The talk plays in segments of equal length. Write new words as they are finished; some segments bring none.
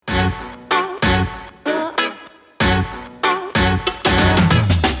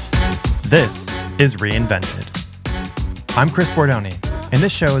This is Reinvented. I'm Chris Bordoni, and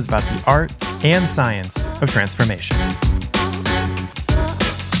this show is about the art and science of transformation.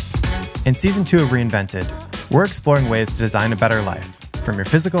 In Season 2 of Reinvented, we're exploring ways to design a better life, from your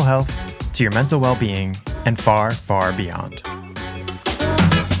physical health to your mental well-being, and far, far beyond.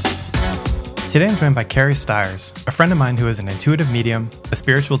 Today I'm joined by Carrie Stiers, a friend of mine who is an intuitive medium, a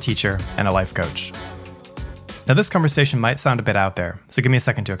spiritual teacher, and a life coach. Now this conversation might sound a bit out there, so give me a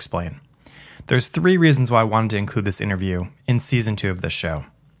second to explain. There's 3 reasons why I wanted to include this interview in Season 2 of this show.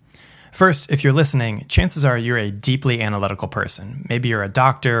 First, if you're listening, chances are you're a deeply analytical person. Maybe you're a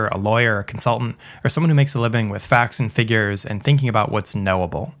doctor, a lawyer, a consultant, or someone who makes a living with facts and figures and thinking about what's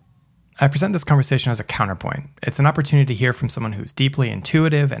knowable. I present this conversation as a counterpoint. It's an opportunity to hear from someone who's deeply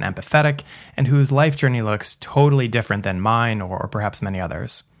intuitive and empathetic and whose life journey looks totally different than mine or perhaps many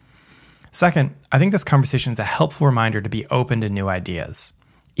others. Second, I think this conversation is a helpful reminder to be open to new ideas.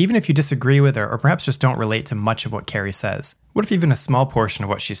 Even if you disagree with or perhaps just don't relate to much of what Carrie says, what if even a small portion of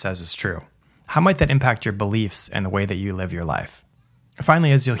what she says is true? How might that impact your beliefs and the way that you live your life?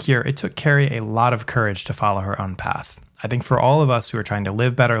 Finally, as you'll hear, it took Carrie a lot of courage to follow her own path. I think for all of us who are trying to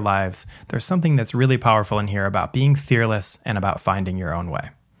live better lives, there's something that's really powerful in here about being fearless and about finding your own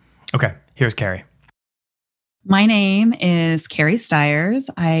way. Okay, here's Carrie. My name is Carrie Stiers.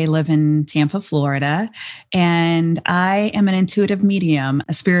 I live in Tampa, Florida, and I am an intuitive medium,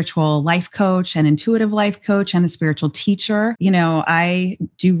 a spiritual life coach, an intuitive life coach, and a spiritual teacher. You know, I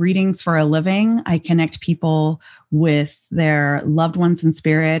do readings for a living. I connect people with their loved ones in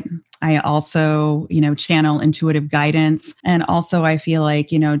spirit. I also, channel intuitive guidance. And also I feel like,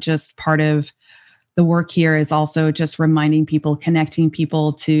 just part of the work here is also just reminding people, connecting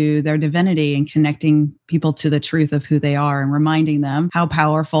people to their divinity and connecting people to the truth of who they are and reminding them how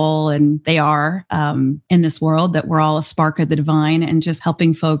powerful and they are in this world, that we're all a spark of the divine, and just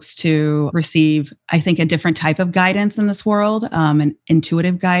helping folks to receive, I think, a different type of guidance in this world, an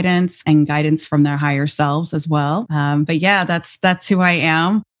intuitive guidance and guidance from their higher selves as well. But yeah, that's who I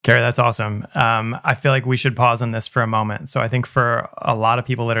am. Carrie, that's awesome. I feel like we should pause on this for a moment. So I think for a lot of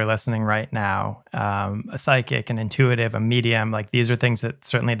people that are listening right now, a psychic, an intuitive, a medium, like these are things that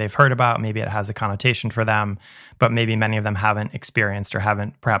certainly they've heard about. Maybe it has a connotation for them, but maybe many of them haven't experienced or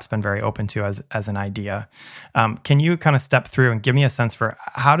haven't perhaps been very open to as an idea. Can you kind of step through and give me a sense for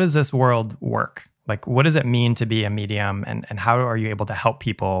how does this world work? Like, what does it mean to be a medium, and how are you able to help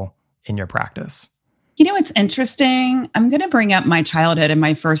people in your practice? It's interesting. I'm going to bring up my childhood and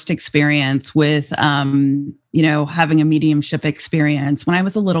my first experience with, having a mediumship experience. When I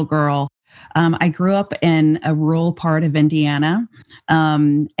was a little girl, I grew up in a rural part of Indiana,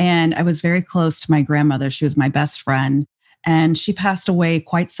 and I was very close to my grandmother. She was my best friend, and she passed away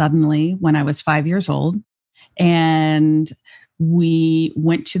quite suddenly when I was 5 years old. And we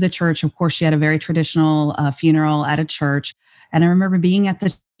went to the church. Of course, she had a very traditional funeral at a church. And I remember being at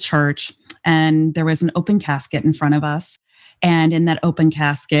the church, and there was an open casket in front of us. And in that open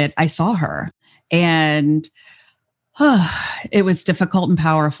casket, I saw her. And it was difficult and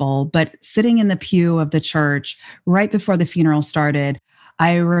powerful. But sitting in the pew of the church right before the funeral started,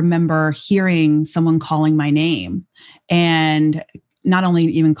 I remember hearing someone calling my name. And not only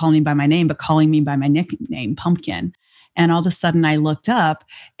even calling me by my name, but calling me by my nickname, Pumpkin. And all of a sudden I looked up,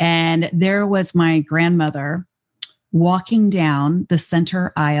 and there was my grandmother walking down the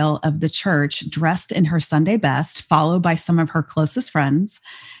center aisle of the church, dressed in her Sunday best, followed by some of her closest friends.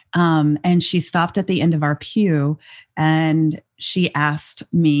 And she stopped at the end of our pew, and she asked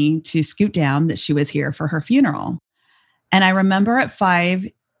me to scoot down, that she was here for her funeral. And I remember at 5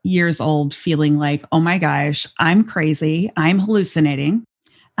 years old feeling like, oh my gosh, I'm crazy. I'm hallucinating.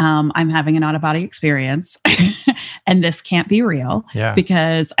 I'm having an out-of-body experience and this can't be real. Yeah.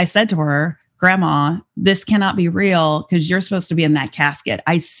 Because I said to her, Grandma, this cannot be real because you're supposed to be in that casket.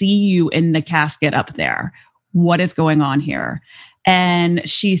 I see you in the casket up there. What is going on here? And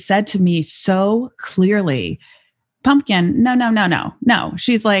she said to me so clearly, Pumpkin, no.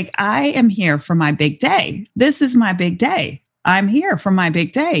 She's like, I am here for my big day. This is my big day. I'm here for my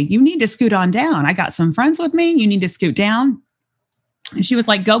big day. You need to scoot on down. I got some friends with me. You need to scoot down. And she was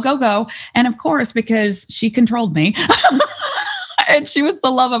like, go, go, go. And of course, because she controlled me, and she was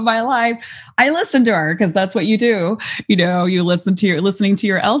the love of my life, I listened to her, because that's what you do. You listening to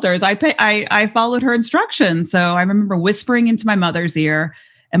your elders. I followed her instructions. So I remember whispering into my mother's ear,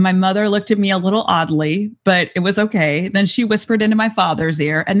 and my mother looked at me a little oddly, but it was okay. Then she whispered into my father's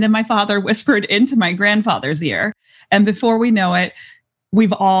ear, and then my father whispered into my grandfather's ear. And before we know it,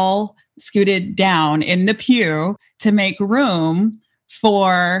 we've all scooted down in the pew to make room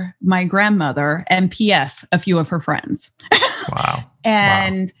for my grandmother and P.S., a few of her friends. Wow.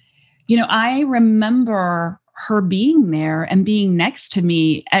 And, I remember her being there and being next to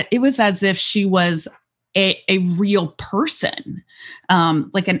me. It was as if she was a real person,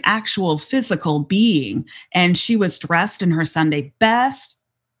 like an actual physical being. And she was dressed in her Sunday best.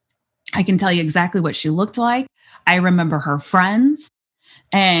 I can tell you exactly what she looked like. I remember her friends.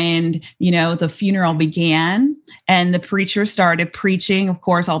 And, the funeral began and the preacher started preaching, of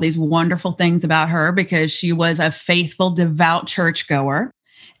course, all these wonderful things about her because she was a faithful, devout churchgoer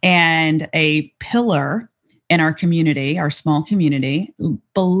and a pillar in our community, our small community,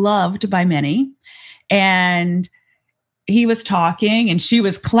 beloved by many. And he was talking and she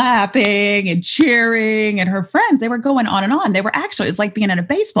was clapping and cheering, and her friends, they were going on and on. They were actually, it's like being at a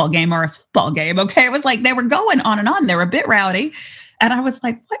baseball game or a football game. Okay. It was like they were going on and on. They were a bit rowdy. And I was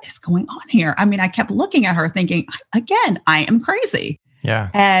like, what is going on here? I mean, I kept looking at her thinking, again, I am crazy.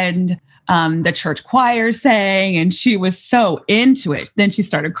 Yeah. And the church choir sang and she was so into it. Then she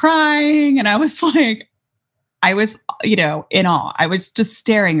started crying. And I was like, in awe. I was just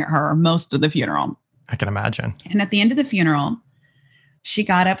staring at her most of the funeral. I can imagine. And at the end of the funeral, she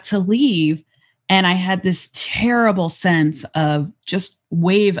got up to leave. And I had this terrible sense of just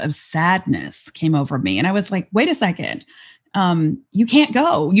wave of sadness came over me. And I was like, wait a second. You can't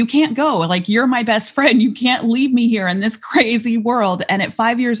go. You can't go. Like, you're my best friend. You can't leave me here in this crazy world. And at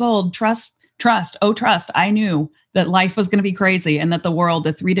 5 years old, trust. I knew that life was going to be crazy and that the world,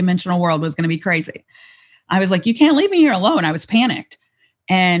 the three-dimensional world, was going to be crazy. I was like, you can't leave me here alone. I was panicked.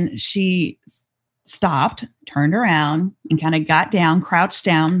 And she stopped, turned around and kind of got down, crouched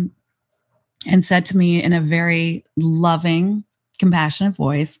down and said to me in a very loving, compassionate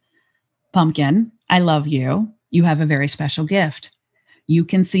voice, Pumpkin, I love you. You have a very special gift. You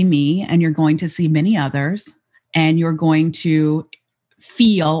can see me and you're going to see many others and you're going to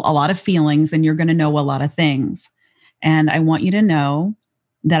feel a lot of feelings and you're going to know a lot of things. And I want you to know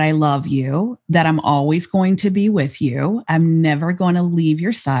that I love you, that I'm always going to be with you. I'm never going to leave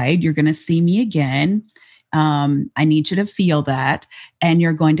your side. You're going to see me again. I need you to feel that. And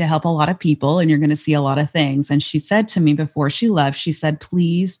you're going to help a lot of people and you're going to see a lot of things. And she said to me before she left, she said,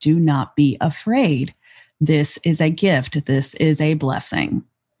 please do not be afraid. This is a gift. This is a blessing.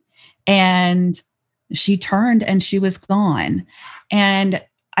 And she turned and she was gone. And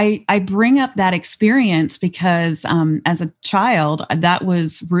I bring up that experience because as a child, that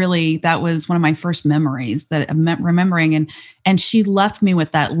was one of my first memories that I'm remembering. And she left me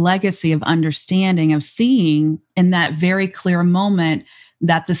with that legacy of understanding, of seeing in that very clear moment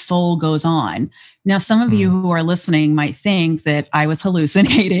that the soul goes on. Now, some of you who are listening might think that I was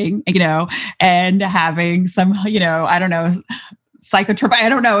hallucinating, and having some, I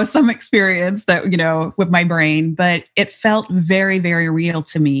don't know, some experience that, with my brain, but it felt very, very real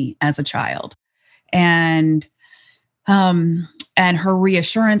to me as a child. And her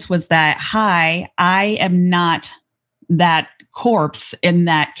reassurance was that, hi, I am not that corpse in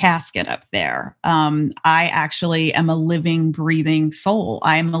that casket up there. I actually am a living, breathing soul.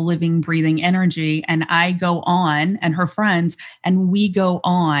 I am a living, breathing energy. And I go on, and her friends, and we go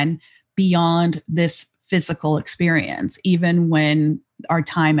on beyond this physical experience, even when our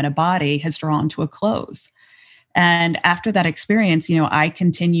time in a body has drawn to a close. And after that experience, I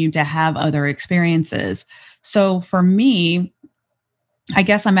continue to have other experiences. So for me, I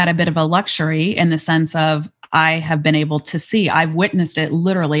guess I'm at a bit of a luxury in the sense of I have been able to see. I've witnessed it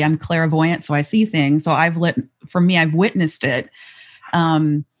literally. I'm clairvoyant, so I see things. So I've witnessed it.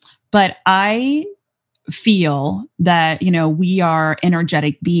 But I feel that, we are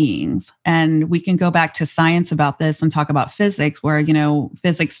energetic beings, and we can go back to science about this and talk about physics, where,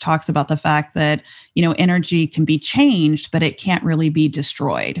 physics talks about the fact that, energy can be changed, but it can't really be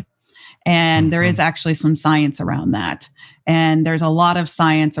destroyed. And there is actually some science around that. And there's a lot of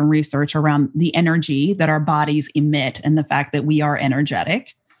science and research around the energy that our bodies emit and the fact that we are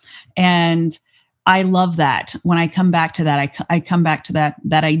energetic. And I love that. When I come back to that, I come back to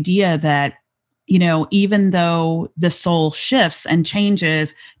that idea that, even though the soul shifts and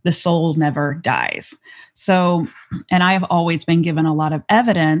changes, the soul never dies. So, and I have always been given a lot of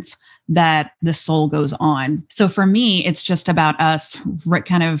evidence that the soul goes on. So for me, it's just about us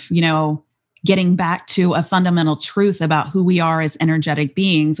kind of, getting back to a fundamental truth about who we are as energetic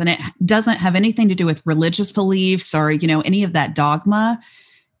beings. And it doesn't have anything to do with religious beliefs or, any of that dogma.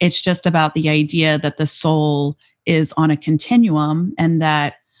 It's just about the idea that the soul is on a continuum, and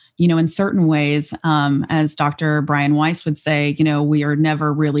that, in certain ways, as Dr. Brian Weiss would say, we are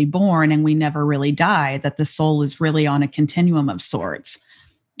never really born and we never really die, that the soul is really on a continuum of sorts.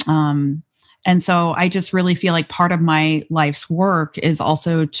 And so I just really feel like part of my life's work is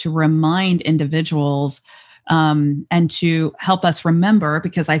also to remind individuals and to help us remember,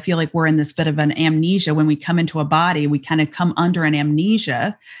 because I feel like we're in this bit of an amnesia. When we come into a body, we kind of come under an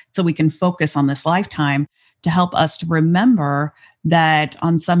amnesia so we can focus on this lifetime, to help us to remember that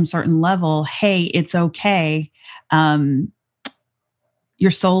on some certain level, hey, it's okay.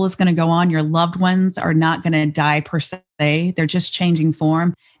 Your soul is going to go on. Your loved ones are not going to die per se. They're just changing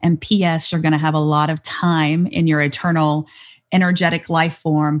form. And P.S., you're going to have a lot of time in your eternal energetic life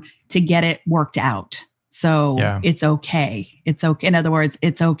form to get it worked out. So It's okay. It's okay. In other words,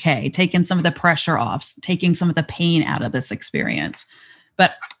 it's okay. Taking some of the pressure off, taking some of the pain out of this experience.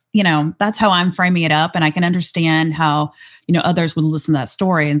 But that's how I'm framing it up. And I can understand how, others would listen to that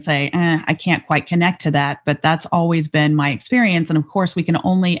story and say, I can't quite connect to that. But that's always been my experience. And of course, we can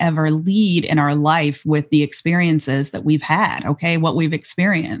only ever lead in our life with the experiences that we've had, okay, what we've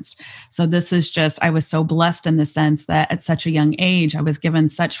experienced. So this is just, I was so blessed in the sense that at such a young age, I was given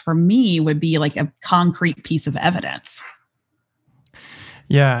such, for me, would be like a concrete piece of evidence.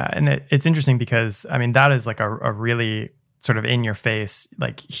 Yeah. And it's interesting because, that is like a really sort of in your face,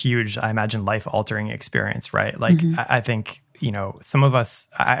 like huge, I imagine, life altering experience, right? Like, I think, some of us,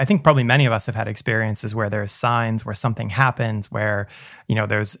 I think probably many of us have had experiences where there's signs, where something happens, where,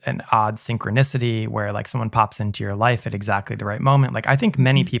 there's an odd synchronicity, where like someone pops into your life at exactly the right moment. Like, I think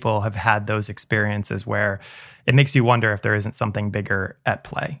many people have had those experiences where it makes you wonder if there isn't something bigger at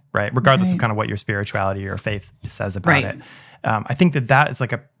play, right? Regardless of kind of what your spirituality or faith says about it. I think that is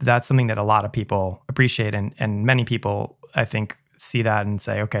that's something that a lot of people appreciate, and many people, I think, see that and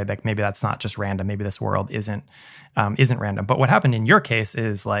say, okay, like maybe that's not just random. Maybe this world isn't random. But what happened in your case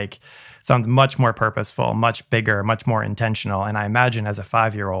is sounds much more purposeful, much bigger, much more intentional. And I imagine as a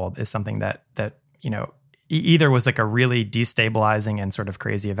 5-year-old is something that either was like a really destabilizing and sort of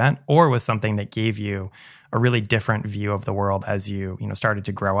crazy event, or was something that gave you a really different view of the world as you started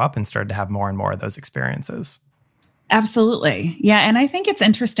to grow up and started to have more and more of those experiences. Absolutely. Yeah. And I think it's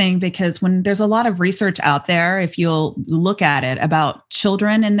interesting because when there's a lot of research out there, if you'll look at it about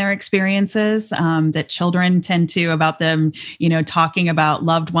children and their experiences, that children tend to, about them, talking about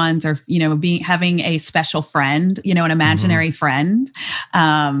loved ones, or, having a special friend, an imaginary friend.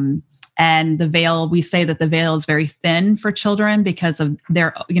 And the veil, we say that the veil is very thin for children because of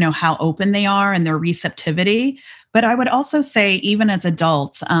their, how open they are and their receptivity. But I would also say, even as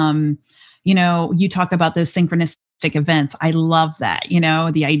adults, you talk about those synchronistic events. I love that,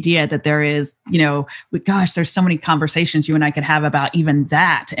 the idea that there is, gosh, there's so many conversations you and I could have about even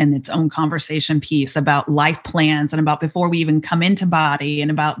that, and its own conversation piece about life plans, and about before we even come into body,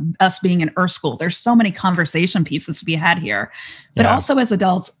 and about us being in Earth School. There's so many conversation pieces to be had here, but also as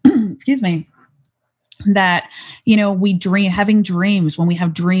adults, excuse me, that, we having dreams, when we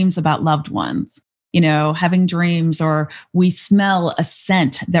have dreams about loved ones, having dreams, or we smell a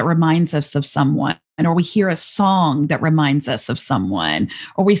scent that reminds us of someone, or we hear a song that reminds us of someone,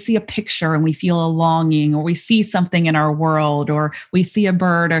 or we see a picture and we feel a longing, or we see something in our world, or we see a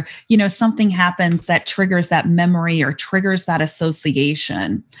bird, or, something happens that triggers that memory or triggers that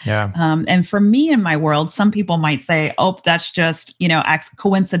association. Yeah. And for me in my world, some people might say, oh, that's just,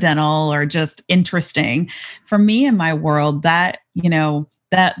 coincidental or just interesting. For me in my world, that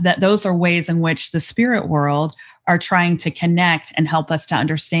those are ways in which the spirit world are trying to connect and help us to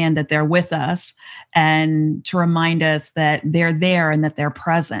understand that they're with us, and to remind us that they're there and that they're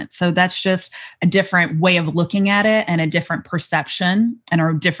present. So that's just a different way of looking at it, and a different perception, and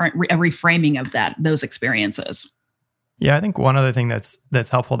a different reframing of those experiences. Yeah, I think one other thing that's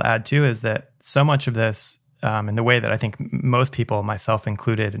helpful to add too is that so much of this, and the way that I think most people, myself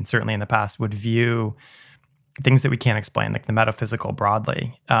included, and certainly in the past, would view things that we can't explain, like the metaphysical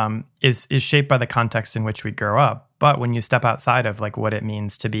broadly, is shaped by the context in which we grow up. But when you step outside of like what it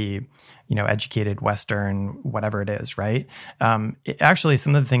means to be, educated, Western, whatever it is, right? Actually,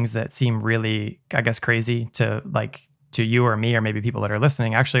 some of the things that seem really, I guess, crazy to you or me, or maybe people that are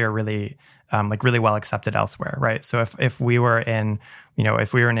listening, actually are really really well accepted elsewhere, right? So if we were in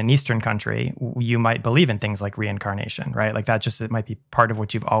an Eastern country, you might believe in things like reincarnation, right? Like that it might be part of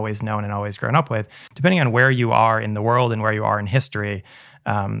what you've always known and always grown up with. Depending on where you are in the world and where you are in history,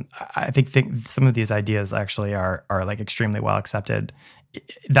 I think some of these ideas actually are like extremely well accepted.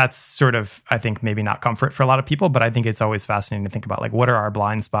 That's sort of, I think, maybe not comfort for a lot of people, but I think it's always fascinating to think about, like, what are our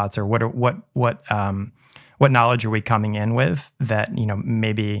blind spots, or what knowledge are we coming in with that,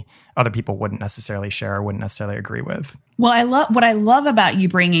 maybe other people wouldn't necessarily share or wouldn't necessarily agree with. Well, what I love about you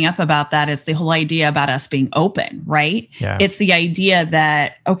bringing up about that is the whole idea about us being open, right? Yeah. It's the idea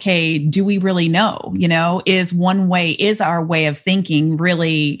that, okay, do we really know? Is our way of thinking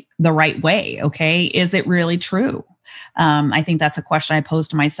really the right way? Okay. Is it really true? I think that's a question I pose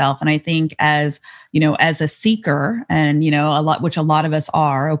to myself. And I think as a seeker and, which a lot of us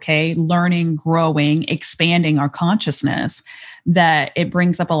are, okay, learning, growing, expanding our consciousness, that it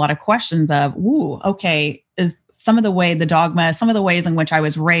brings up a lot of questions of, okay, is some of the way the dogma, some of the ways in which I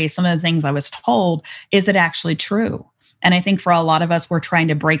was raised, some of the things I was told, is it actually true? And I think for a lot of us, we're trying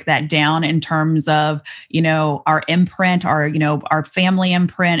to break that down in terms of, our imprint, our family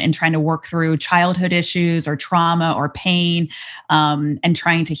imprint, and trying to work through childhood issues or trauma or pain, and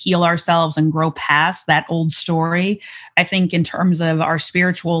trying to heal ourselves and grow past that old story. I think in terms of our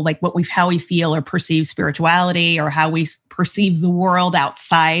spiritual, like how we feel or perceive spirituality, or how we perceive the world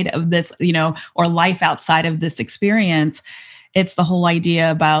outside of this, or life outside of this experience, it's the whole idea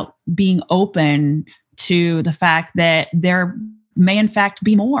about being open to the fact that there may in fact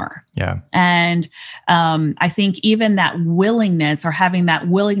be more. Yeah. And I think even that willingness, or having that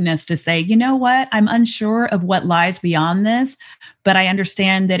willingness to say, you know what, I'm unsure of what lies beyond this, but I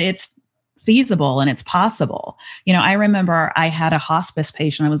understand that it's feasible and it's possible. I remember I had a hospice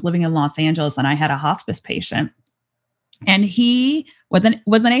patient. I was living in Los Angeles and I had a hospice patient, and he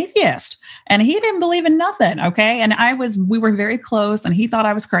was an atheist, and he didn't believe in nothing. Okay. And we were very close, and he thought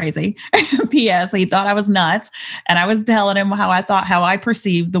I was crazy. P.S. He thought I was nuts. And I was telling him how I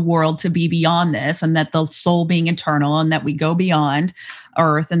perceived the world to be beyond this, and that the soul being eternal, and that we go beyond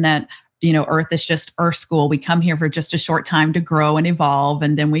Earth, and that, Earth is just Earth school. We come here for just a short time to grow and evolve,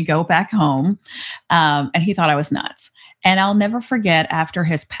 and then we go back home. And he thought I was nuts. And I'll never forget, after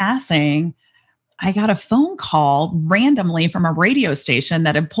his passing, I got a phone call randomly from a radio station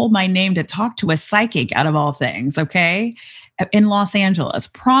that had pulled my name to talk to a psychic, out of all things, okay, in Los Angeles,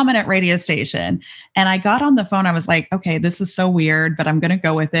 prominent radio station. And I got on the phone. I was like, okay, this is so weird, but I'm going to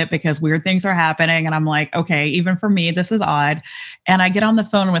go with it because weird things are happening. And I'm like, okay, even for me, this is odd. And I get on the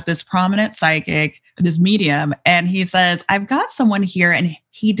phone with this prominent psychic, this medium, and he says, I've got someone here. And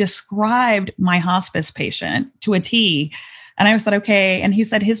he described my hospice patient to a T. And I said, okay. And he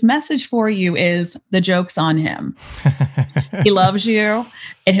said, his message for you is the joke's on him. He loves you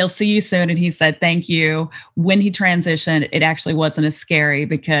and he'll see you soon. And he said, thank you. When he transitioned, it actually wasn't as scary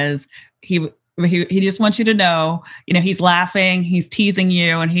because he just wants you to know, he's laughing, he's teasing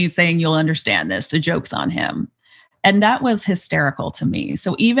you, and he's saying, you'll understand this. The joke's on him. And that was hysterical to me.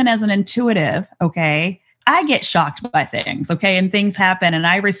 So even as an intuitive, okay, I get shocked by things, okay? And things happen, and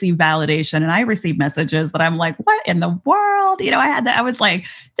I receive validation, and I receive messages that I'm like, what in the world? I was like,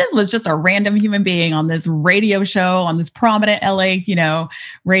 this was just a random human being on this radio show, on this prominent LA,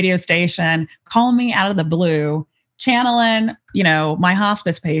 radio station, calling me out of the blue, channeling, my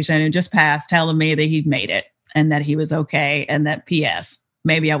hospice patient who just passed, telling me that he'd made it and that he was okay. And that P.S.,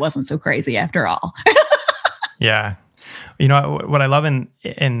 maybe I wasn't so crazy after all. Yeah. What I love in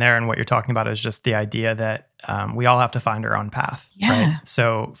there and what you're talking about is just the idea that we all have to find our own path, right?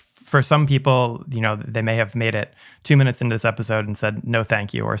 So for some people, they may have made it 2 minutes into this episode and said, no,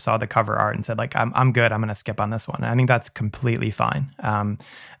 thank you, or saw the cover art and said, like, I'm good. I'm going to skip on this one. And I think that's completely fine.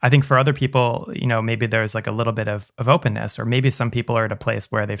 I think for other people, maybe there's like a little bit of openness, or maybe some people are at a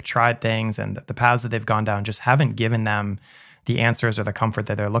place where they've tried things and the paths that they've gone down just haven't given them the answers or the comfort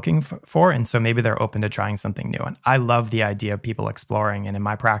that they're looking for. And so maybe they're open to trying something new. And I love the idea of people exploring. And in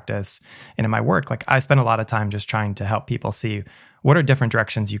my practice and in my work, like I spend a lot of time just trying to help people see what are different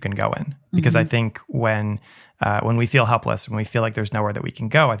directions you can go in. Because I think when we feel helpless, when we feel like there's nowhere that we can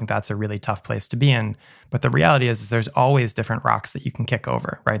go, I think that's a really tough place to be in. But the reality is there's always different rocks that you can kick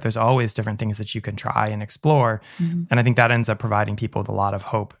over, right? There's always different things that you can try and explore. And I think that ends up providing people with a lot of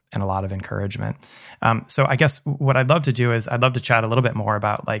hope and a lot of encouragement. So I guess what I'd love to do is I'd love to chat a little bit more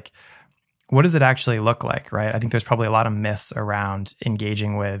about like, what does it actually look like, right? I think there's probably a lot of myths around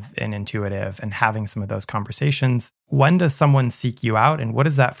engaging with an intuitive and having some of those conversations. When does someone seek you out, and what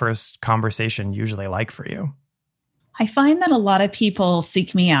is that first conversation usually like for you? I find that a lot of people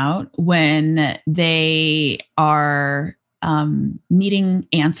seek me out when they are needing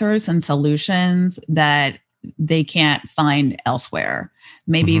answers and solutions that they can't find elsewhere.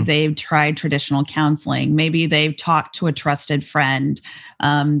 Maybe they've tried traditional counseling. Maybe they've talked to a trusted friend.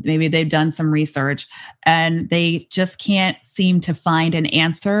 Maybe they've done some research and they just can't seem to find an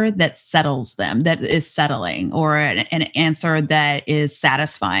answer that settles them, that is settling, or an answer that is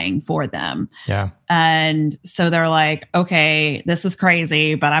satisfying for them. Yeah. And so they're like, okay, this is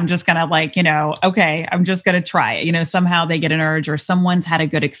crazy, but I'm just going to okay, I'm just going to try it. Somehow they get an urge, or someone's had a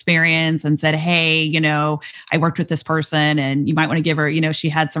good experience and said, hey, I worked with this person and you might want to give her, she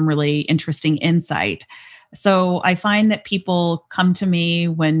had some really interesting insight. So I find that people come to me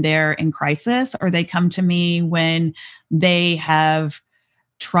when they're in crisis, or they come to me when they have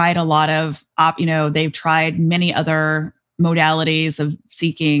tried a lot of, they've tried many other modalities of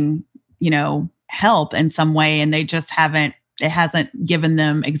seeking, help in some way, and they just it hasn't given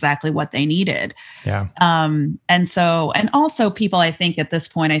them exactly what they needed. Yeah. And also people, I think at this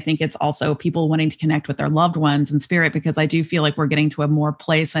point, I think it's also people wanting to connect with their loved ones in spirit, because I do feel like we're getting to a more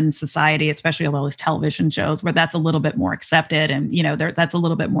place in society, especially all these television shows, where that's a little bit more accepted and, that's a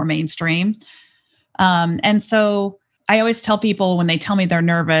little bit more mainstream. And so I always tell people when they tell me they're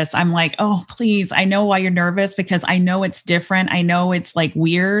nervous, I'm like, oh, please, I know why you're nervous, because I know it's different. I know it's like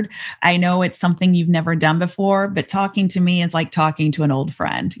weird. I know it's something you've never done before, but talking to me is like talking to an old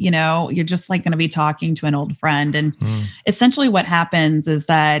friend. You're just like going to be talking to an old friend. And essentially what happens is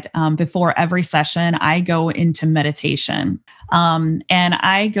that before every session, I go into meditation. And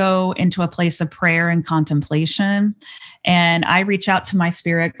I go into a place of prayer and contemplation. And I reach out to my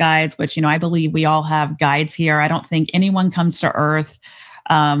spirit guides, which, I believe we all have guides here. I don't think anyone comes to Earth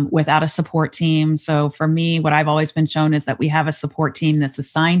without a support team. So for me, what I've always been shown is that we have a support team that's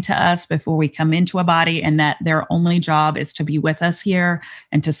assigned to us before we come into a body, and that their only job is to be with us here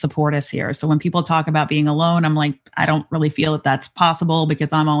and to support us here. So when people talk about being alone, I'm like, I don't really feel that that's possible,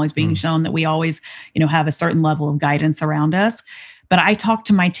 because I'm always being shown that we always, have a certain level of guidance around us. But I talk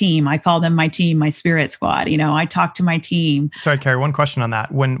to my team. I call them my team, my spirit squad. I talk to my team. Sorry, Carrie, one question on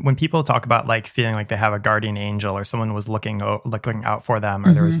that. When people talk about like feeling like they have a guardian angel, or someone was looking out for them,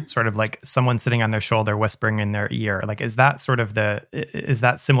 or there was sort of like someone sitting on their shoulder whispering in their ear, like, is that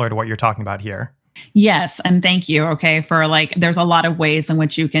similar to what you're talking about here? Yes. And thank you. Okay. For there's a lot of ways in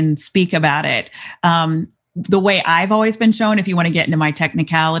which you can speak about it. The way I've always been shown, if you want to get into my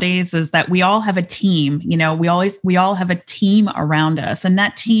technicalities, is that we all have a team. We all have a team around us, and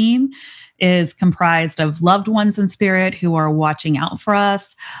that team is comprised of loved ones in spirit who are watching out for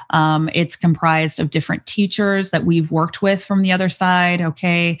us. It's comprised of different teachers that we've worked with from the other side,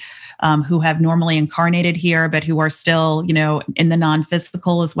 who have normally incarnated here, but who are still, in the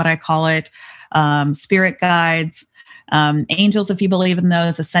non-physical is what I call it, spirit guides. Angels, if you believe in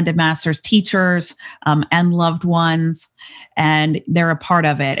those, ascended masters, teachers, and loved ones, and they're a part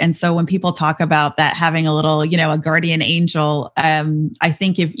of it. And so when people talk about that having a little, a guardian angel, I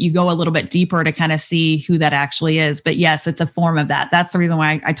think if you go a little bit deeper to kind of see who that actually is, but yes, it's a form of that. That's the reason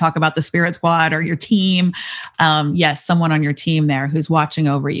why I talk about the spirit squad or your team. Yes, someone on your team there who's watching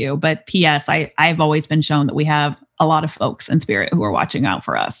over you. But P.S., I've always been shown that we have a lot of folks in spirit who are watching out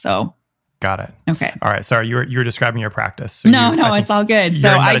for us. So. Got it. Okay. All right. Sorry, you were describing your practice. So no, it's all good. So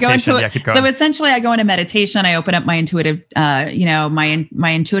I go into so essentially I go into meditation. I open up my intuitive, my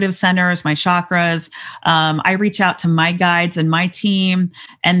intuitive centers, my chakras. I reach out to my guides and my team,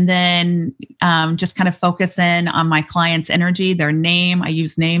 and then just kind of focus in on my client's energy, their name. I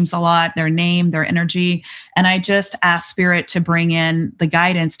use names a lot, their name, their energy. And I just ask spirit to bring in the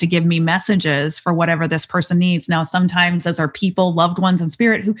guidance to give me messages for whatever this person needs. Now, sometimes those are people, loved ones in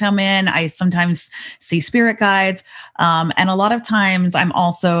spirit who come in. I sometimes see spirit guides. And a lot of times I'm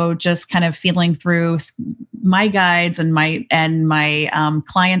also just kind of feeling through my guides, and my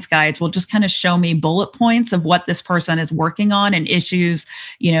clients' guides will just kind of show me bullet points of what this person is working on and issues,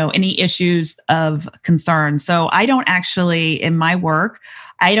 any issues of concern. So I don't actually, in my work,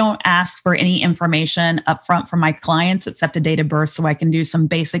 I don't ask for any information upfront from my clients except a date of birth, so I can do some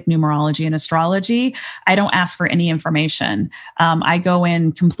basic numerology and astrology. I don't ask for any information. I go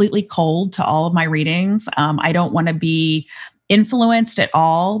in completely cold to all of my readings. I don't want to be influenced at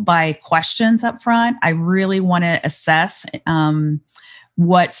all by questions up front. I really want to assess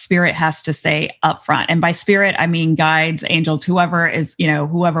what spirit has to say up front. And by spirit, I mean guides, angels, whoever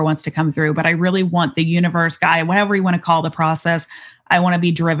wants to come through. But I really want the universe, guide, whatever you want to call the process. I want to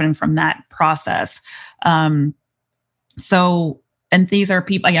be driven from that process. And these are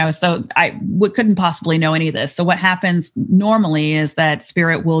people, so I couldn't possibly know any of this. So what happens normally is that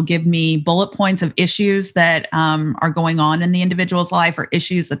spirit will give me bullet points of issues that are going on in the individual's life, or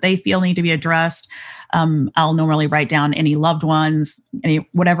issues that they feel need to be addressed. I'll normally write down any loved ones,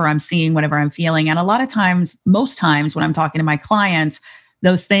 whatever I'm seeing, whatever I'm feeling. And a lot of times, most times when I'm talking to my clients,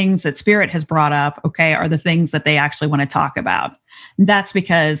 those things that spirit has brought up, are the things that they actually want to talk about. And that's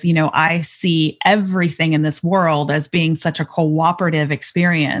because, I see everything in this world as being such a cooperative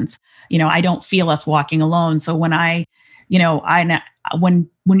experience. I don't feel us walking alone. So when I when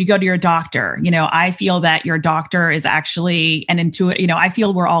you go to your doctor, I feel that your doctor is actually an intuitive, I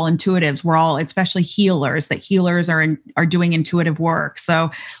feel we're all intuitives. We're all, especially healers, that healers are doing intuitive work.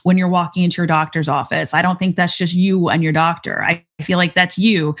 So when you're walking into your doctor's office, I don't think that's just you and your doctor. I feel like that's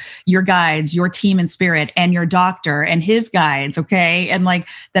you, your guides, your team in spirit, and your doctor and his guides. Okay. And like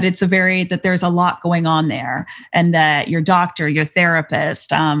that that there's a lot going on there, and that your doctor, your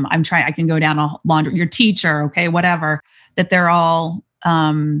therapist, I can go down a laundry, your teacher, okay, whatever, that they're all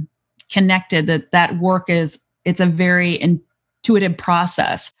connected, that work it's a very intuitive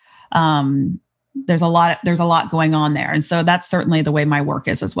process. There's a lot going on there. And so that's certainly the way my work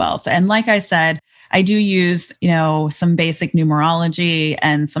is as well. So, and like I said, I do use, some basic numerology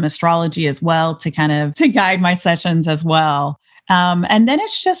and some astrology as well to guide my sessions as well. And then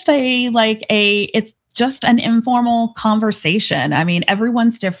it's just it's just an informal conversation. I mean,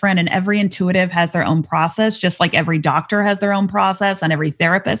 everyone's different, and every intuitive has their own process, just like every doctor has their own process and every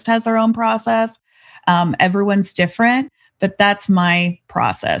therapist has their own process. Everyone's different, but that's my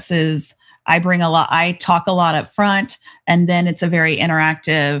process. I talk a lot up front, and then it's a very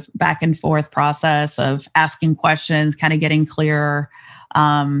interactive back and forth process of asking questions, kind of getting clearer,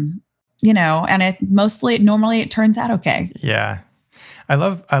 and normally it turns out okay. Yeah. I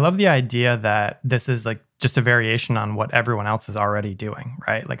love the idea that this is like just a variation on what everyone else is already doing,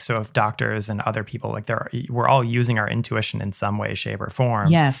 right? Like, so if doctors and other people, we're all using our intuition in some way, shape, or form.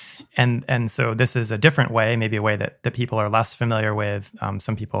 Yes. And so this is a different way, maybe a way that people are less familiar with.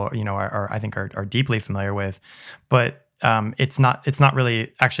 Some people, I think are deeply familiar with, but it's not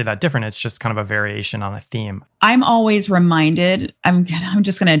really actually that different. It's just kind of a variation on a theme. I'm always reminded, I'm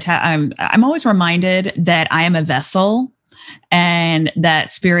always reminded that I am a vessel, and that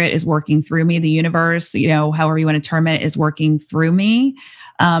spirit is working through me. The universe, however you want to term it, is working through me.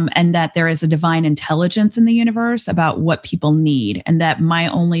 And that there is a divine intelligence in the universe about what people need. And that my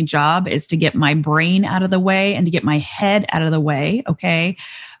only job is to get my brain out of the way and to get my head out of the way. Okay.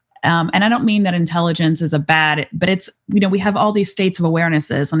 And I don't mean that intelligence is but it's, we have all these states of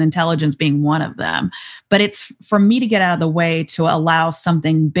awarenesses, and intelligence being one of them. But it's for me to get out of the way to allow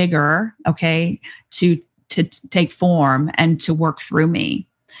something bigger, okay, to take form and to work through me.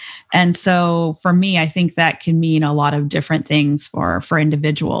 And so for me, I think that can mean a lot of different things for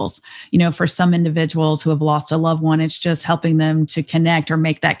individuals. For some individuals who have lost a loved one, it's just helping them to connect or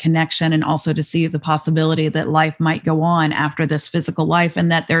make that connection, and also to see the possibility that life might go on after this physical life,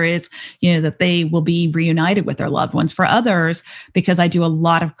 and that there is, that they will be reunited with their loved ones. For others, because I do a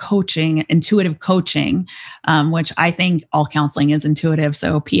lot of coaching, intuitive coaching, which I think all counseling is intuitive.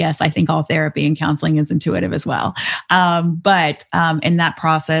 So P.S., I think all therapy and counseling is intuitive as well. But in that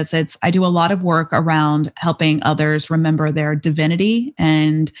process, I do a lot of work around helping others remember their divinity.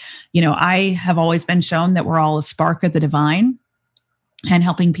 And, I have always been shown that we're all a spark of the divine, and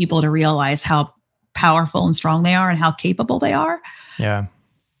helping people to realize how powerful and strong they are and how capable they are. Yeah.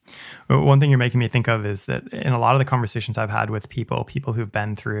 One thing you're making me think of is that in a lot of the conversations I've had with people who've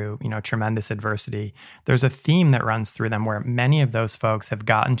been through, tremendous adversity, there's a theme that runs through them where many of those folks have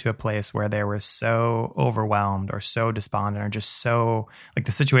gotten to a place where they were so overwhelmed or so despondent, or just so, like,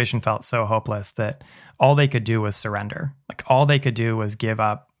 the situation felt so hopeless that all they could do was surrender. Like, all they could do was give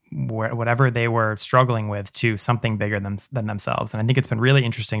up whatever they were struggling with to something bigger than themselves. And I think it's been really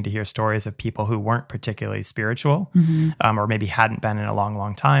interesting to hear stories of people who weren't particularly spiritual, or maybe hadn't been in a long,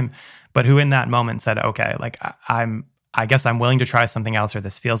 long time, but who in that moment said, okay, like I guess I'm willing to try something else, or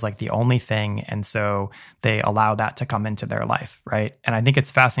this feels like the only thing. And so they allow that to come into their life, right? And I think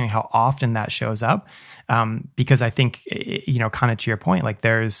it's fascinating how often that shows up, because I think, kind of to your point, like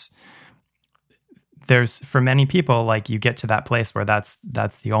there's for many people, like, you get to that place where that's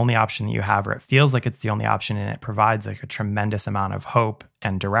the only option that you have, or it feels like it's the only option, and it provides like a tremendous amount of hope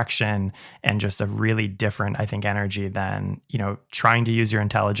and direction, and just a really different, I think, energy than, trying to use your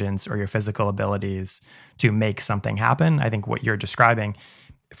intelligence or your physical abilities to make something happen. I think what you're describing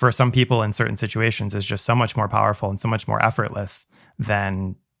for some people in certain situations is just so much more powerful and so much more effortless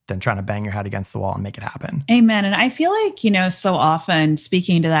than trying to bang your head against the wall and make it happen. Amen. And I feel like, so often,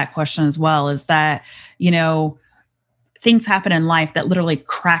 speaking to that question as well, is that, things happen in life that literally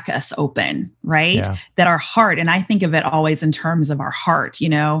crack us open, right? Yeah. That our heart, and I think of it always in terms of our heart,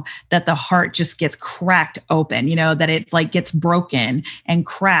 that the heart just gets cracked open, that it like gets broken and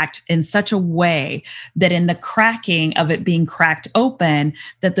cracked in such a way that in the cracking of it being cracked open,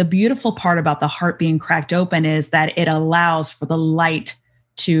 that the beautiful part about the heart being cracked open is that it allows for the light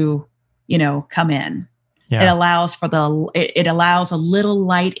to, come in. Yeah. It allows a little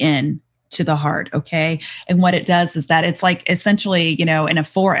light in to the heart. Okay. And what it does is that it's like essentially, in a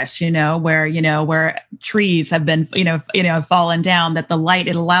forest, where trees have been, fallen down, that the light,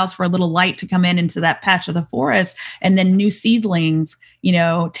 it allows for a little light to come into that patch of the forest. And then new seedlings,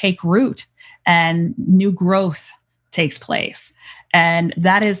 take root and new growth takes place. And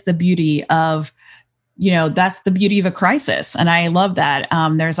that is the beauty of, that's the beauty of a crisis. And I love that.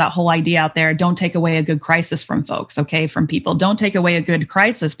 There's that whole idea out there, don't take away a good crisis from folks, okay, from people. Don't take away a good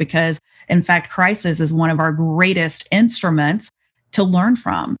crisis, because in fact, crisis is one of our greatest instruments to learn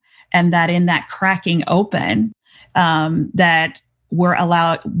from. And that in that cracking open, that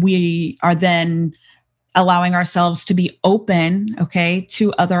we are then allowing ourselves to be open, okay,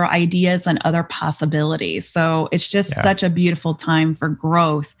 to other ideas and other possibilities. So it's just such a beautiful time for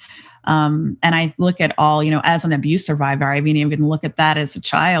growth. And I look at all, as an abuse survivor, I mean, even look at that as a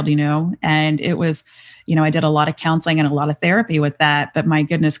child, and it was, I did a lot of counseling and a lot of therapy with that, but my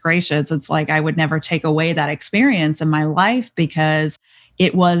goodness gracious, it's like, I would never take away that experience in my life, because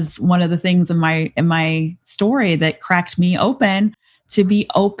it was one of the things in my story that cracked me open to be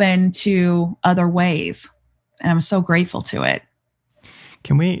open to other ways. And I'm so grateful to it.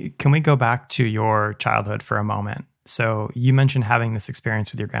 Can we go back to your childhood for a moment? So you mentioned having this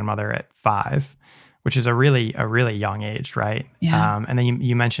experience with your grandmother at 5, which is a really young age, right? Yeah. And then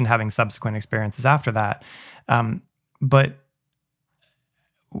you mentioned having subsequent experiences after that. But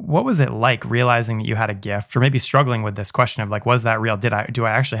what was it like realizing that you had a gift, or maybe struggling with this question of like, was that real? Do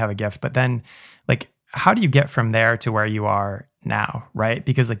I actually have a gift? But then like, how do you get from there to where you are now, right?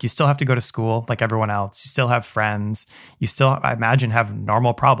 Because like you still have to go to school like everyone else. You still have friends. You still, I imagine, have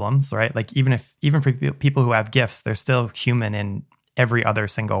normal problems, right? Like even for people who have gifts, they're still human in every other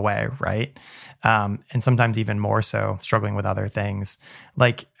single way, right? And sometimes even more so, struggling with other things.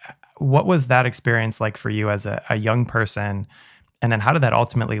 Like, what was that experience like for you as a young person? And then how did that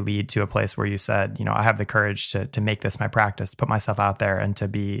ultimately lead to a place where you said, I have the courage to make this my practice, to put myself out there and to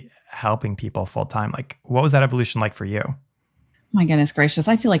be helping people full time? Like, what was that evolution like for you? My goodness gracious.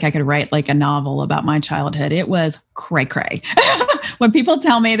 I feel like I could write like a novel about my childhood. It was cray cray. When people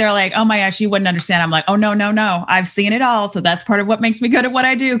tell me, they're like, oh my gosh, you wouldn't understand. I'm like, oh, no. I've seen it all. So that's part of what makes me good at what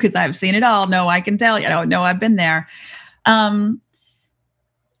I do, because I've seen it all. No, I can tell you. No, I've been there. I'm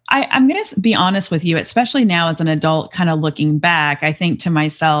going to be honest with you, especially now as an adult, kind of looking back, I think to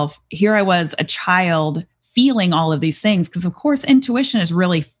myself, here I was a child feeling all of these things, because of course, intuition is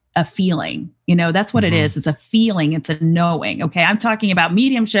really a feeling, that's what it is. It's a feeling. It's a knowing. Okay. I'm talking about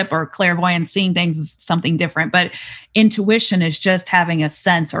mediumship or clairvoyance, seeing things is something different, but intuition is just having a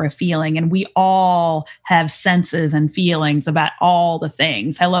sense or a feeling. And we all have senses and feelings about all the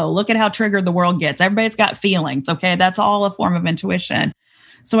things. Hello, look at how triggered the world gets. Everybody's got feelings. Okay. That's all a form of intuition.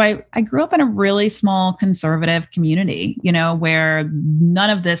 So I grew up in a really small conservative community, where none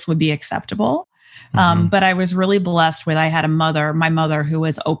of this would be acceptable. But I was really blessed I had my mother who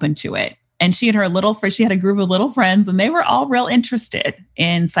was open to it. And she had she had a group of little friends, and they were all real interested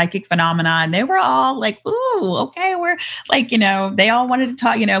in psychic phenomena. And they were all like, ooh, okay. We're like, they all wanted to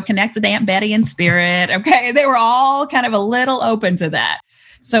talk, connect with Aunt Betty in spirit. Okay. They were all kind of a little open to that.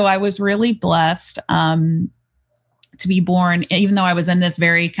 So I was really blessed, to be born, even though I was in this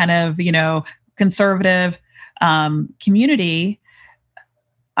very kind of, conservative, community.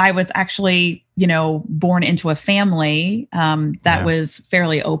 I was actually, born into a family that was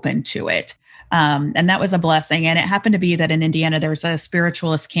fairly open to it. And that was a blessing. And it happened to be that in Indiana, there's a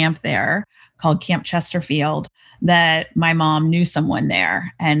spiritualist camp there called Camp Chesterfield, that my mom knew someone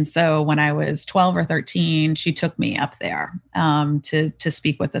there. And so when I was 12 or 13, she took me up there to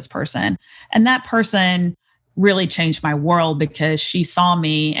speak with this person. And that person really changed my world, because she saw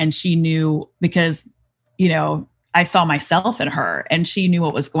me and she knew, because, I saw myself in her, and she knew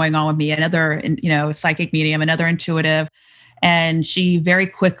what was going on with me. Another, psychic medium, another intuitive. And she very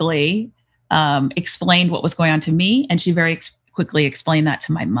quickly explained what was going on to me. And she very quickly explained that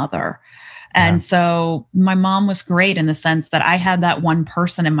to my mother. And so my mom was great in the sense that I had that one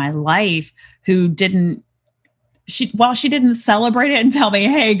person in my life who while she didn't celebrate it and tell me,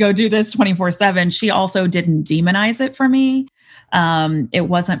 hey, go do this 24/7, she also didn't demonize it for me. It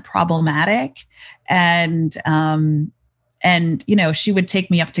wasn't problematic. And, she would take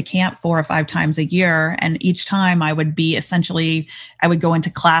me up to camp 4 or 5 times a year. And each time I would go into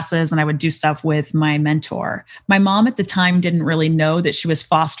classes and I would do stuff with my mentor. My mom at the time didn't really know that she was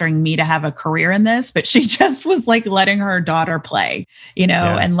fostering me to have a career in this, but she just was like letting her daughter play,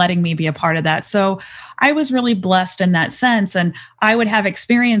 and letting me be a part of that. So I was really blessed in that sense. And I would have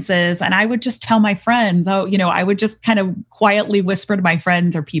experiences and I would just tell my friends, I would just kind of quietly whisper to my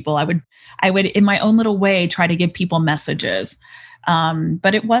friends or people. I would in my own little way, try to give people messages. challenges.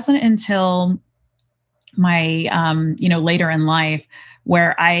 But it wasn't until my, later in life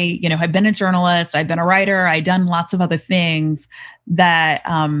where I, had been a journalist, I'd been a writer, I'd done lots of other things that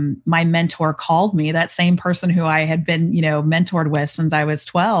my mentor called me, that same person who I had been, mentored with since I was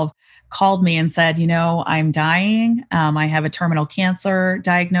 12, called me and said, I'm dying. I have a terminal cancer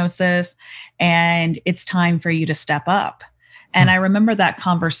diagnosis, and it's time for you to step up. And I remember that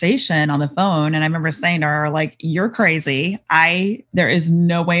conversation on the phone, and I remember saying to her, like, you're crazy. There is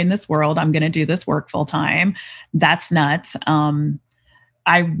no way in this world I'm going to do this work full time. That's nuts.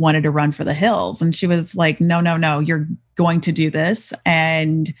 I wanted to run for the hills. And she was like, no, you're going to do this.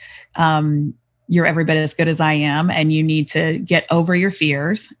 And you're every bit as good as I am. And you need to get over your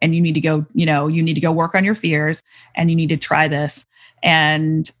fears, and you need to go, work on your fears, and you need to try this.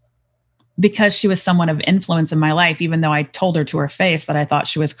 And because she was someone of influence in my life, even though I told her to her face that I thought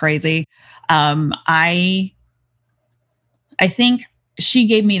she was crazy, I think she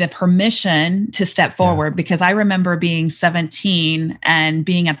gave me the permission to step forward, because I remember being 17 and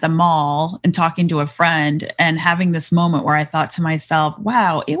being at the mall and talking to a friend and having this moment where I thought to myself,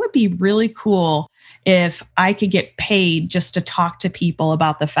 wow, it would be really cool if I could get paid just to talk to people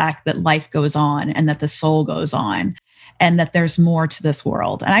about the fact that life goes on and that the soul goes on, and that there's more to this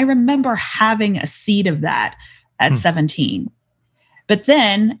world. And I remember having a seed of that at 17. But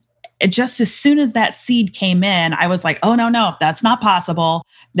then just as soon as that seed came in, I was like, oh, no, that's not possible.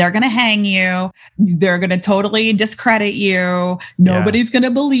 They're going to hang you. They're going to totally discredit you. Nobody's going to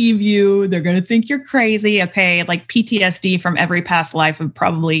believe you. They're going to think you're crazy. Okay. Like PTSD from every past life of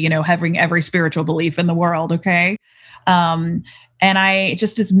probably, having every spiritual belief in the world. Okay. And I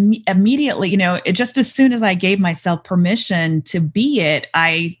just immediately, just as soon as I gave myself permission to be it,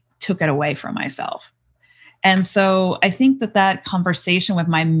 I took it away from myself. And so I think that conversation with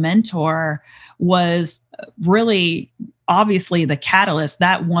my mentor was really obviously the catalyst.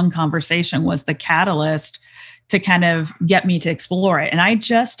 That one conversation was the catalyst to kind of get me to explore it. And I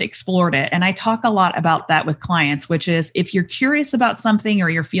just explored it. And I talk a lot about that with clients, which is if you're curious about something or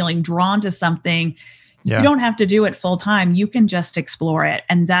you're feeling drawn to something, you don't have to do it full time. You can just explore it.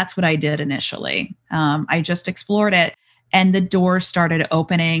 And that's what I did initially. I just explored it, and the doors started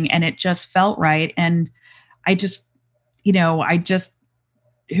opening, and it just felt right. And I just,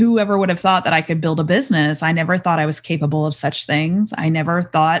 whoever would have thought that I could build a business? I never thought I was capable of such things. I never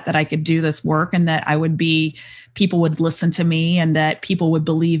thought that I could do this work, and that people would listen to me, and that people would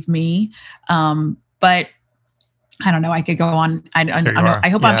believe me. But I don't know, I could go on. I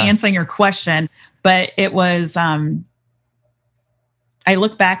hope I'm answering your question, but it was, I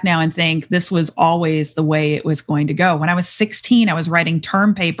look back now and think this was always the way it was going to go. When I was 16, I was writing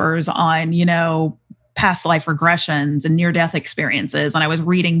term papers on, past life regressions and near-death experiences. And I was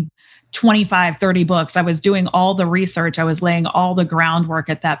reading 25, 30 books. I was doing all the research. I was laying all the groundwork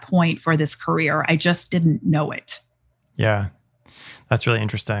at that point for this career. I just didn't know it. Yeah, that's really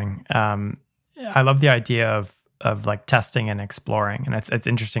interesting. I love the idea of like testing and exploring. And it's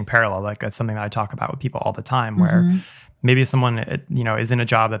interesting parallel. Like that's something that I talk about with people all the time, where maybe someone, is in a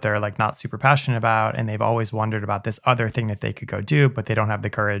job that they're like not super passionate about, and they've always wondered about this other thing that they could go do, but they don't have the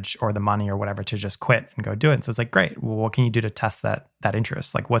courage or the money or whatever to just quit and go do it. And so it's like, great. Well, what can you do to test that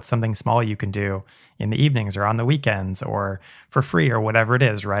interest? Like what's something small you can do in the evenings or on the weekends or for free or whatever it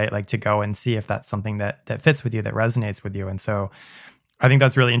is, right? Like to go and see if that's something that fits with you, that resonates with you. And so I think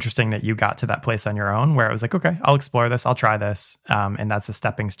that's really interesting that you got to that place on your own where it was like, okay, I'll explore this. I'll try this. And that's a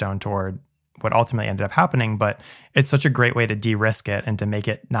stepping stone toward what ultimately ended up happening. But it's such a great way to de-risk it and to make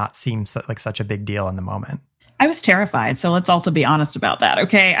it not seem like such a big deal in the moment. I was terrified. So let's also be honest about that.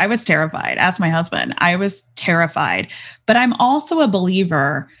 Okay. I was terrified. Ask my husband. I was terrified. But I'm also a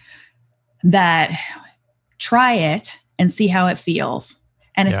believer that try it and see how it feels.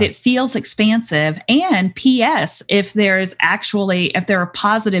 And if it feels expansive, and PS, if there are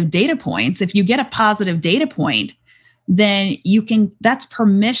positive data points, if you get a positive data point, then that's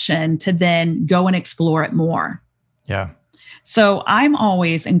permission to then go and explore it more. Yeah. So I'm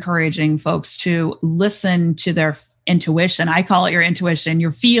always encouraging folks to listen to their intuition. I call it your intuition,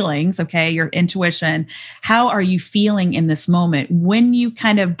 your feelings. Okay. Your intuition. How are you feeling in this moment? When you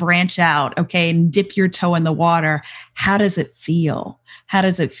kind of branch out, okay, and dip your toe in the water, how does it feel? How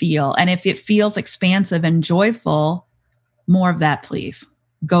does it feel? And if it feels expansive and joyful, more of that, please.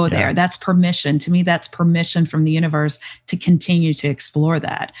 Go there. Yeah. That's permission. To me, that's permission from the universe to continue to explore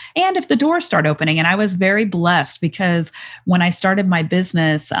that. And if the doors start opening, and I was very blessed because when I started my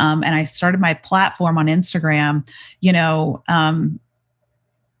business and I started my platform on Instagram,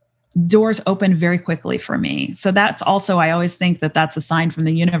 doors opened very quickly for me. So that's also, I always think that that's a sign from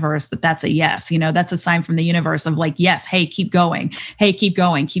the universe that that's a yes. That's a sign from the universe of like, yes, hey, keep going. Hey, keep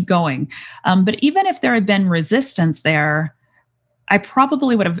going, keep going. But even if there had been resistance there, I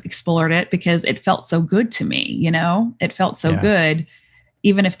probably would have explored it because it felt so good to me. It felt so good.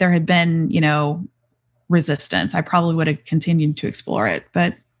 Even if there had been, resistance, I probably would have continued to explore it.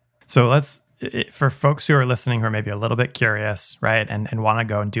 But so for folks who are listening who are maybe a little bit curious, right, and want to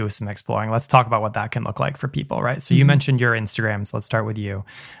go and do some exploring, let's talk about what that can look like for people, right? So you mentioned your Instagram, so let's start with you.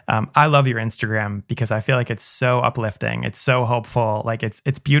 I love your Instagram because I feel like it's so uplifting. It's so hopeful. Like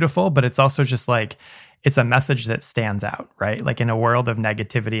it's beautiful, but it's also just like, it's a message that stands out, right? Like in a world of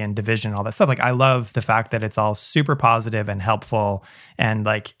negativity and division and all that stuff. Like I love the fact that it's all super positive and helpful. And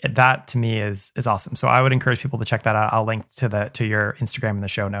like that to me is awesome. So I would encourage people to check that out. I'll link to your Instagram in the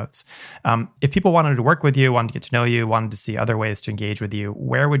show notes. If people wanted to work with you, wanted to get to know you, wanted to see other ways to engage with you,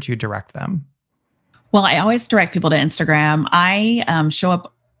 where would you direct them? Well, I always direct people to Instagram. I show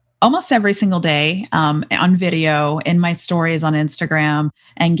up almost every single day on video in my stories on Instagram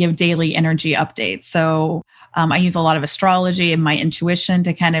and give daily energy updates. So I use a lot of astrology and my intuition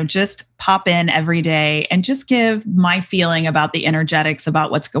to kind of just pop in every day and just give my feeling about the energetics about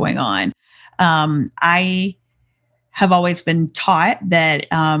what's going on. I have always been taught that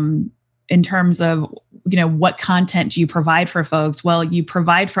in terms of, what content do you provide for folks? Well, you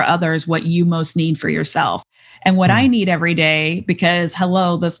provide for others what you most need for yourself. And what I need every day, because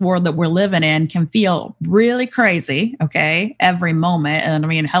this world that we're living in can feel really crazy, okay, every moment. And I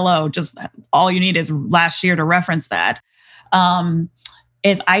mean, just all you need is last year to reference that,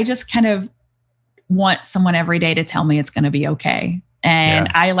 is I just kind of want someone every day to tell me it's going to be okay. And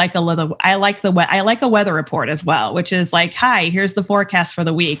I like a weather report as well, which is like, hi, here's the forecast for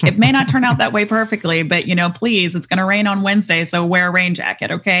the week. It may not turn out that way perfectly, but please, it's going to rain on Wednesday. So wear a rain jacket.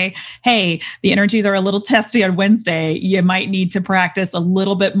 Okay. Hey, the energies are a little testy on Wednesday. You might need to practice a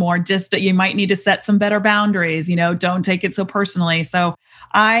little bit more distant. You might need to set some better boundaries, don't take it so personally. So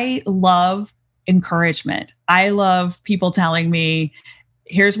I love encouragement. I love people telling me,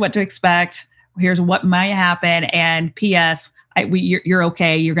 here's what to expect. Here's what might happen. And P.S., you're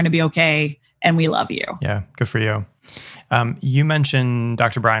okay. You're going to be okay. And we love you. Yeah. Good for you. You mentioned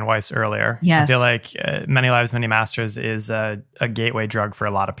Dr. Brian Weiss earlier. Yes. I feel like Many Lives, Many Masters is a gateway drug for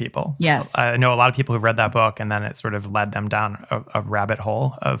a lot of people. Yes. I know a lot of people who've read that book and then it sort of led them down a rabbit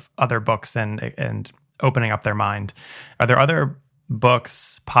hole of other books and opening up their mind. Are there other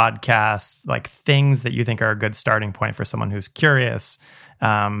books, podcasts, like things that you think are a good starting point for someone who's curious,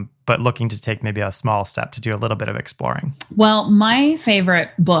 but looking to take maybe a small step to do a little bit of exploring? Well, my favorite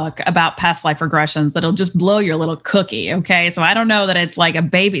book about past life regressions that'll just blow your little cookie. Okay. So I don't know that it's like a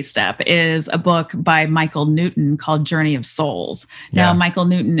baby step, is a book by Michael Newton called Journey of Souls. Now, Michael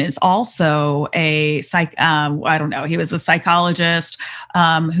Newton is also he was a psychologist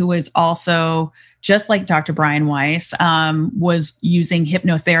who was also, just like Dr. Brian Weiss, was using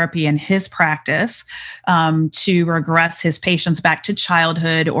hypnotherapy in his practice to regress his patients back to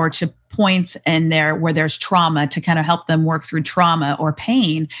childhood or to points in there where there's trauma, to kind of help them work through trauma or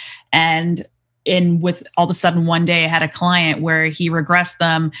pain. And with all of a sudden one day I had a client where he regressed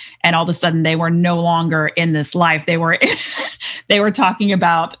them and all of a sudden they were no longer in this life. They were talking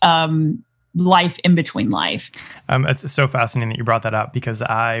about life in between life. It's so fascinating that you brought that up because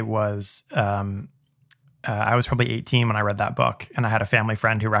I was probably 18 when I read that book, and I had a family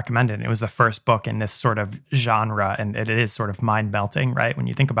friend who recommended it. It was the first book in this sort of genre, and it is sort of mind-melting, right, when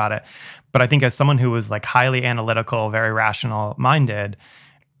you think about it. But I think as someone who was like highly analytical, very rational-minded,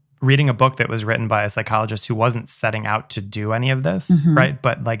 reading a book that was written by a psychologist who wasn't setting out to do any of this, right?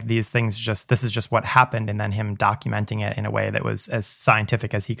 But like these things this is just what happened. And then him documenting it in a way that was as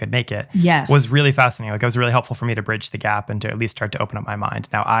scientific as he could make it was really fascinating. Like it was really helpful for me to bridge the gap and to at least start to open up my mind.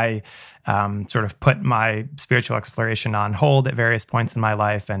 Now I sort of put my spiritual exploration on hold at various points in my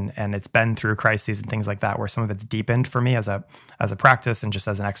life. And it's been through crises and things like that, where some of it's deepened for me as a practice and just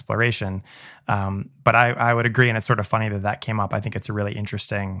as an exploration. But I would agree. And it's sort of funny that came up. I think it's a really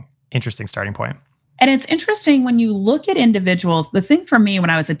interesting starting point. And it's interesting when you look at individuals. The thing for me when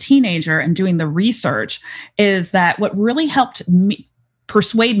I was a teenager and doing the research is that what really helped me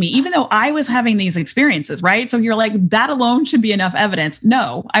persuade me, even though I was having these experiences, right? So you're like, that alone should be enough evidence.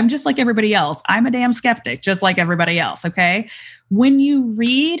 No, I'm just like everybody else. I'm a damn skeptic, just like everybody else. Okay. When you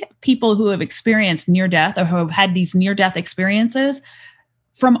read people who have experienced near death or who have had these near death experiences,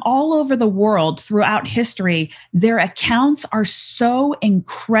 from all over the world throughout history, their accounts are so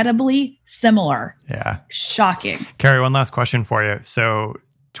incredibly similar. Yeah. Shocking. Carrie, one last question for you. So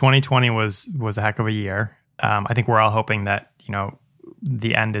 2020 was a heck of a year. I think we're all hoping that,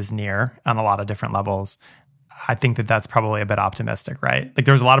 the end is near on a lot of different levels, I think that that's probably a bit optimistic, right? Like,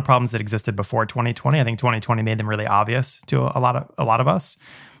 there was a lot of problems that existed before 2020. I think 2020 made them really obvious to a lot of us,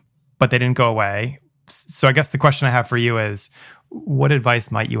 but they didn't go away. So I guess the question I have for you is, what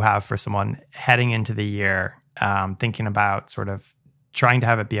advice might you have for someone heading into the year, thinking about sort of trying to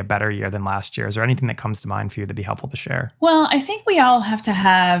have it be a better year than last year? Is there anything that comes to mind for you that'd be helpful to share? Well, I think we all have to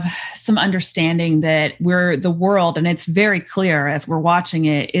have some understanding that the world, and it's very clear as we're watching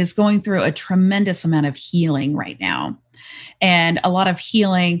it, is going through a tremendous amount of healing right now. And a lot of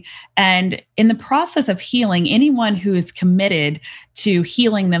healing. And in the process of healing, anyone who is committed to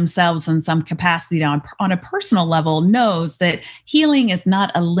healing themselves in some capacity on a personal level knows that healing is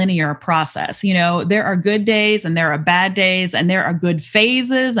not a linear process. There are good days and there are bad days, and there are good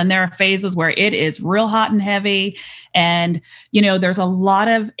phases, and there are phases where it is real hot and heavy. And, there's a lot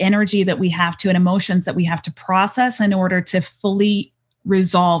of energy that we have to, and emotions that we have to process in order to fully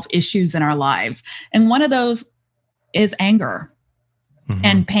resolve issues in our lives. And one of those is anger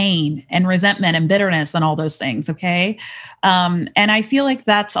and pain and resentment and bitterness and all those things. Okay. And I feel like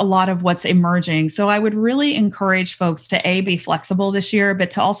that's a lot of what's emerging. So I would really encourage folks to be flexible this year,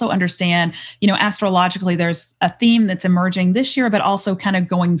 but to also understand, astrologically, there's a theme that's emerging this year, but also kind of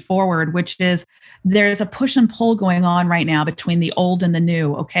going forward, which is there's a push and pull going on right now between the old and the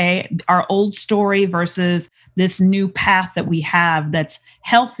new. Okay. Our old story versus this new path that we have that's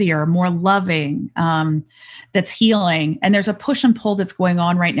healthier, more loving, that's healing. And there's a push and pull that's going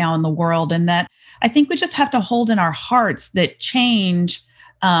on right now in the world. And that I think we just have to hold in our hearts that change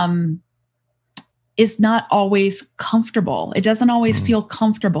is not always comfortable. It doesn't always feel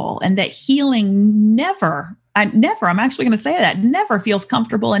comfortable. And that healing never, I'm actually going to say that, never feels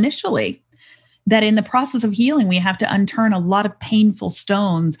comfortable initially. That in the process of healing, we have to unturn a lot of painful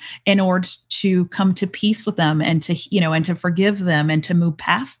stones in order to come to peace with them and to forgive them and to move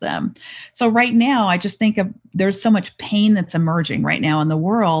past them. So right now, I just think there's so much pain that's emerging right now in the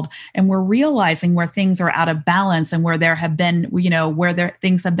world, and we're realizing where things are out of balance and where there have been,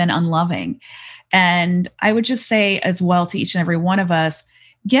 things have been unloving. And I would just say as well to each and every one of us,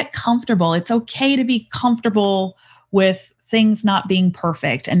 get comfortable. It's okay to be comfortable with things not being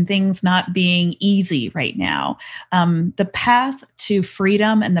perfect and things not being easy right now. The path to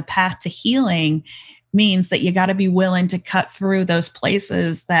freedom and the path to healing means that you got to be willing to cut through those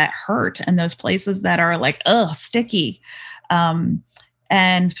places that hurt and those places that are like, sticky. And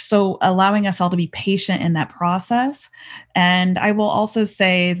so allowing us all to be patient in that process. And I will also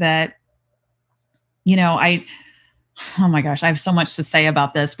say that, oh my gosh, I have so much to say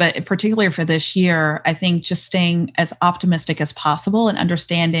about this, but particularly for this year, I think just staying as optimistic as possible and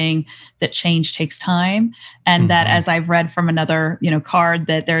understanding that change takes time. And that, as I've read from another, card,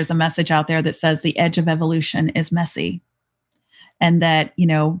 that there's a message out there that says the edge of evolution is messy. And that,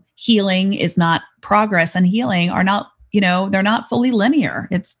 healing is not progress, and healing are not, they're not fully linear.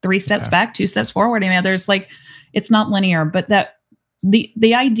 It's 3 steps back, 2 steps forward. It's not linear, but that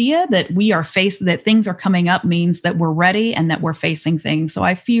the idea that that things are coming up means that we're ready and that we're facing things. So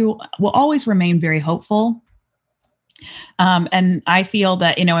I feel we'll always remain very hopeful. And I feel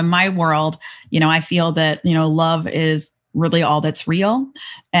that, in my world, I feel that, love is really all that's real.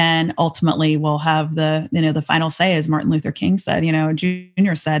 And ultimately we'll have the final say, as Martin Luther King said,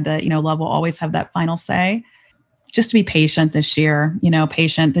 Jr. said that, love will always have that final say. Just to be patient this year,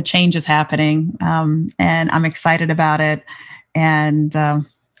 patient. The change is happening. And I'm excited about it. And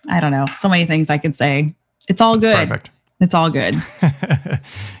I don't know, so many things I could say. It's all good. Perfect. It's all good.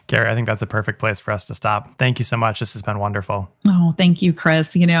 Carrie, I think that's a perfect place for us to stop. Thank you so much. This has been wonderful. Oh, thank you,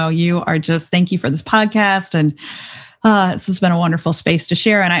 Chris. Thank you for this podcast. And this has been a wonderful space to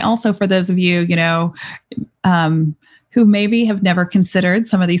share. And I also, for those of you, who maybe have never considered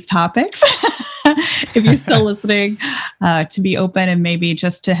some of these topics, if you're still listening, to be open and maybe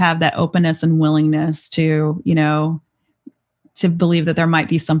just to have that openness and willingness to, to believe that there might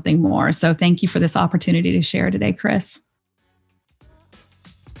be something more. So thank you for this opportunity to share today, Chris.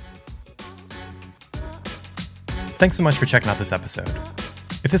 Thanks so much for checking out this episode.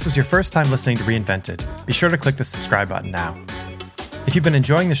 If this was your first time listening to Reinvented, be sure to click the subscribe button now. If you've been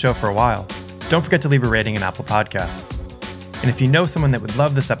enjoying the show for a while, don't forget to leave a rating in Apple Podcasts. And if you know someone that would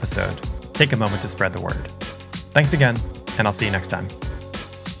love this episode, take a moment to spread the word. Thanks again, and I'll see you next time.